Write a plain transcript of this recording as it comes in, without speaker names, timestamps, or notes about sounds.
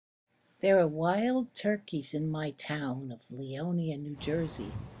There are wild turkeys in my town of Leonia, New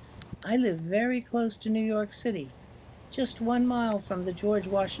Jersey. I live very close to New York City, just 1 mile from the George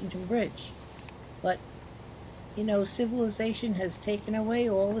Washington Bridge. But, civilization has taken away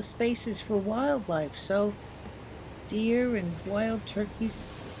all the spaces for wildlife, so deer and wild turkeys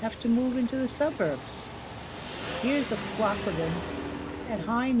have to move into the suburbs. Here's a flock of them at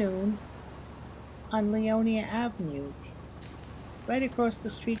high noon on Leonia Avenue, right across the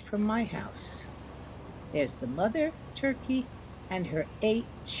street from my house. There's the mother turkey and her 8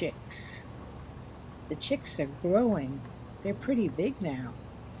 chicks. The chicks are growing. They're pretty big now.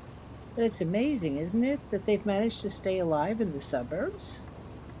 But it's amazing, isn't it, that they've managed to stay alive in the suburbs?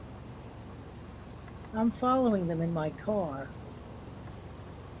 I'm following them in my car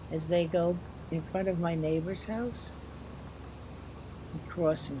as they go in front of my neighbor's house and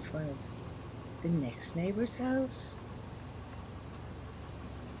cross in front of the next neighbor's house.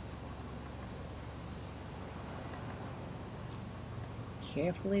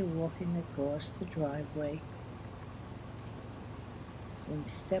 Carefully walking across the driveway in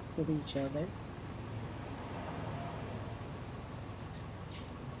step with each other.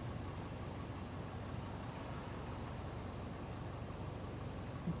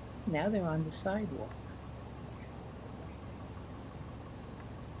 Now they're on the sidewalk.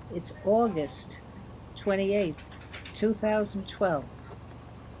 It's August 28th, 2012.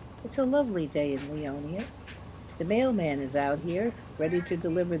 It's a lovely day in Leonia. The mailman is out here, ready to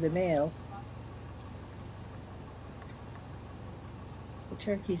deliver the mail. The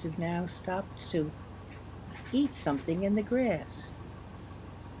turkeys have now stopped to eat something in the grass.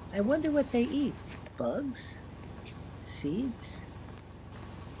 I wonder what they eat. Bugs? Seeds?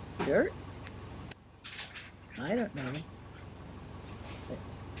 Dirt? I don't know. But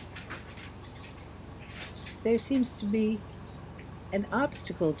there seems to be an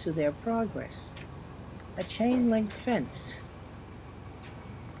obstacle to their progress. A chain-link fence.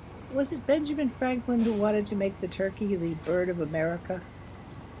 Was it Benjamin Franklin who wanted to make the turkey the bird of America?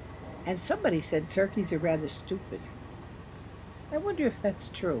 And somebody said turkeys are rather stupid. I wonder if that's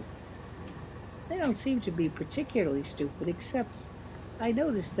true. They don't seem to be particularly stupid, except I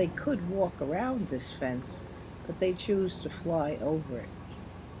noticed they could walk around this fence, but they choose to fly over it.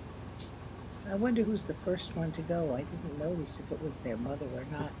 I wonder who's the first one to go. I didn't notice if it was their mother or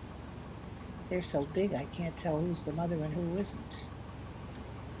not. They're so big I can't tell who's the mother and who isn't.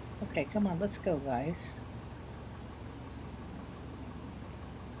 Okay, come on, let's go, guys.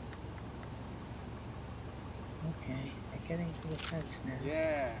 Okay, they're getting to the fence now.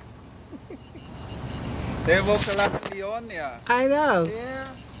 Yeah. They walk around Leonia. I know.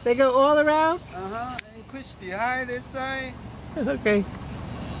 Yeah. They go all around? Uh-huh. And Christie Heights this side. Okay.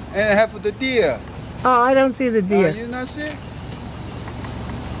 And have the deer. Oh, I don't see the deer. You not see?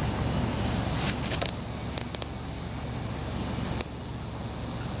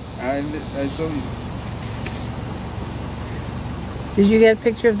 I saw you. Did you get a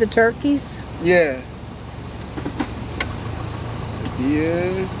picture of the turkeys? Yeah.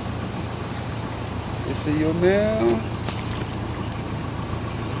 Deer. This is your mail.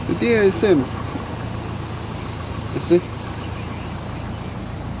 The deer is him. You see?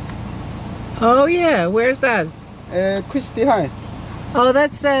 Oh yeah, where's that? Christie Heights. Oh,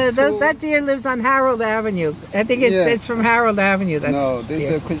 that's that deer lives on Harold Avenue. I think it's from Harold Avenue. That's no, this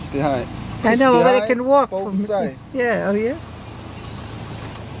is Christie Heights. I know, but it can walk both from sides. Yeah. Oh yeah.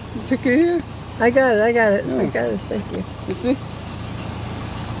 Take it here. I got it. No. I got it. Thank you. You see?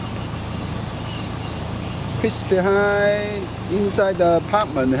 Christie Heights inside the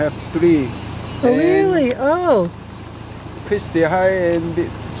apartment have 3. Oh really? Oh. Christie Heights and the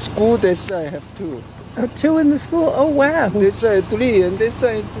school this side have 2. Oh, 2 in the school? Oh, wow. This side 3 and this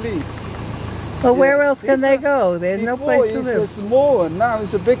side 3. Well, where else can they go? There's no place to live. It's a small one, now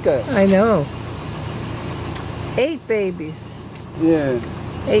it's a bigger. I know. 8 babies. Yeah.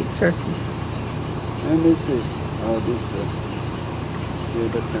 8 turkeys. And this is, oh, this yeah,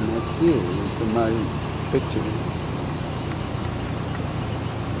 but cannot see it. It's my picture.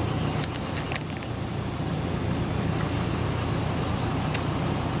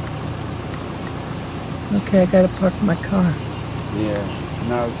 Okay, I gotta park my car. Yeah,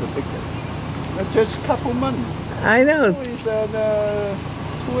 now it's a bigger. Just a couple months. I know. It's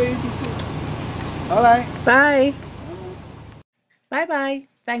 282. All right. Bye. Bye-bye.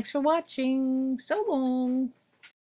 Thanks for watching. So long.